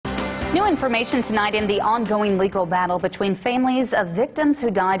New information tonight in the ongoing legal battle between families of victims who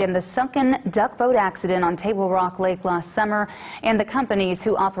died in the sunken duck boat accident on Table Rock Lake last summer and the companies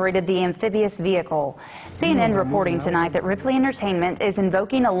who operated the amphibious vehicle. CNN reporting tonight that Ripley Entertainment is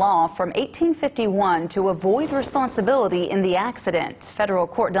invoking a law from 1851 to avoid responsibility in the accident. Federal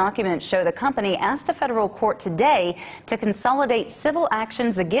court documents show the company asked a federal court today to consolidate civil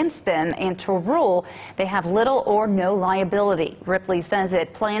actions against them and to rule they have little or no liability. Ripley says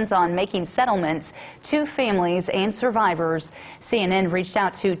it plans on making settlements to families and survivors. CNN reached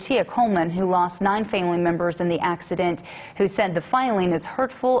out to Tia Coleman, who lost 9 family members in the accident, who said the filing is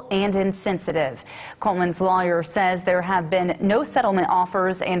hurtful and insensitive. Coleman's lawyer says there have been no settlement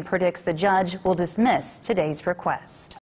offers and predicts the judge will dismiss today's request.